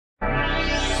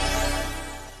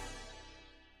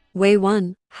Way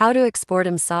 1. How to export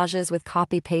iMessages with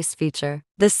copy-paste feature.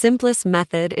 The simplest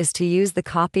method is to use the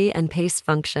copy and paste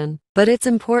function, but it's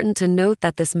important to note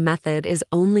that this method is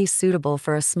only suitable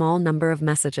for a small number of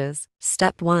messages.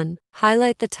 Step 1.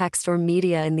 Highlight the text or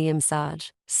media in the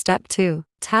iMessage. Step 2.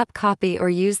 Tap copy or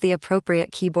use the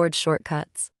appropriate keyboard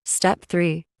shortcuts. Step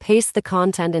 3. Paste the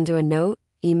content into a note,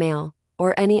 email,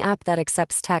 or any app that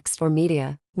accepts text or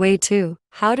media. Way 2.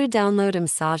 How to download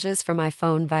iMessages from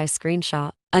iPhone via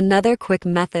screenshot. Another quick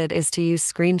method is to use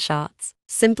screenshots.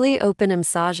 Simply open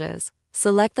iMessages,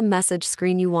 select the message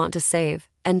screen you want to save,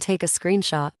 and take a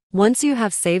screenshot. Once you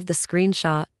have saved the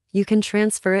screenshot, you can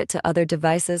transfer it to other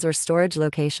devices or storage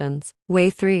locations. Way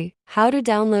 3. How to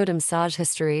download iMessage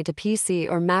history to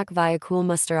PC or Mac via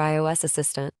Coolmuster iOS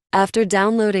Assistant. After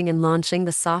downloading and launching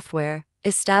the software,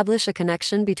 establish a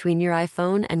connection between your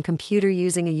iPhone and computer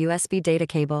using a USB data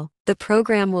cable. The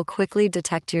program will quickly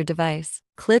detect your device.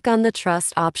 Click on the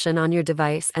Trust option on your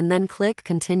device and then click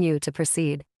Continue to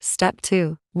proceed. Step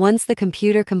 2. Once the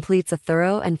computer completes a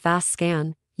thorough and fast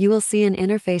scan, you will see an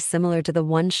interface similar to the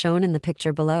one shown in the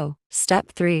picture below. Step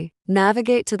 3.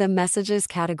 Navigate to the Messages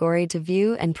category to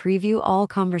view and preview all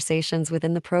conversations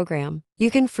within the program. You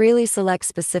can freely select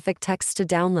specific text to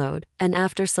download, and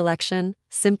after selection,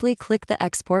 simply click the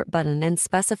Export button and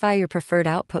specify your preferred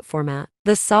output format.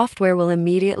 The software will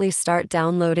immediately start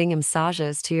downloading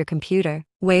iMessages to your computer.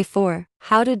 Way 4.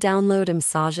 How to download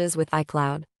iMessages with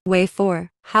iCloud. Way 4.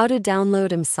 How to download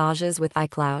iMessages with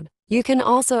iCloud. You can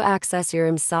also access your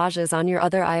iMessages on your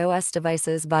other iOS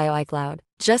devices via iCloud.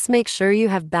 Just make sure you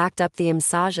have backed up the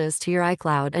iMessages to your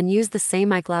iCloud and use the same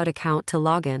iCloud account to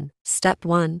log in. Step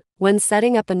 1. When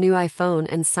setting up a new iPhone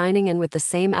and signing in with the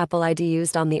same Apple ID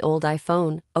used on the old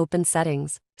iPhone, open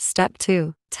Settings. Step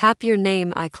 2. Tap your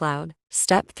name iCloud.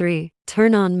 Step 3.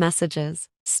 Turn on Messages.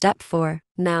 Step 4.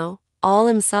 Now, all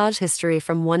iMessage history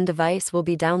from one device will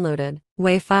be downloaded.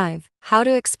 Way 5. How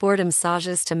to export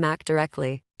iMessages to Mac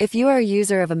directly. If you are a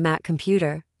user of a Mac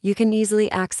computer, you can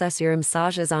easily access your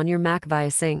iMessages on your Mac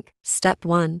via sync. Step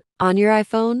 1. On your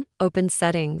iPhone, open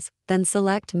Settings, then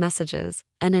select Messages,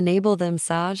 and enable the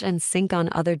iMessage and Sync on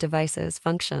other devices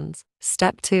functions.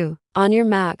 Step 2. On your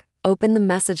Mac, open the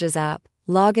Messages app,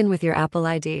 log in with your Apple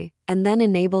ID, and then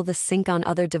enable the Sync on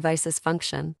other devices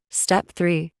function. Step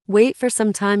 3. Wait for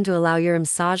some time to allow your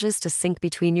iMessages to sync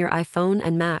between your iPhone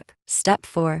and Mac. Step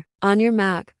 4. On your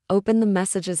Mac, open the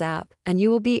Messages app, and you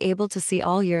will be able to see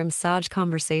all your iMessage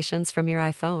conversations from your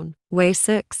iPhone. Way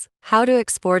 6. How to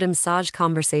export iMessage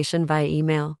conversation via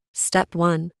email. Step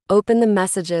 1. Open the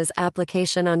Messages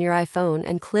application on your iPhone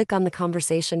and click on the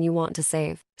conversation you want to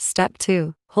save. Step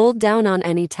 2. Hold down on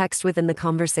any text within the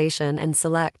conversation and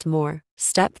select More.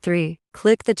 Step 3.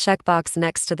 Click the checkbox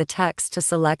next to the text to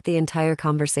select the entire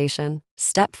conversation.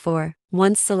 Step 4.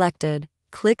 Once selected,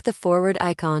 click the forward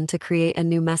icon to create a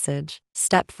new message.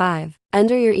 Step 5.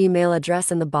 Enter your email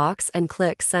address in the box and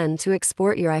click Send to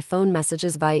export your iPhone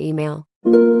messages via email.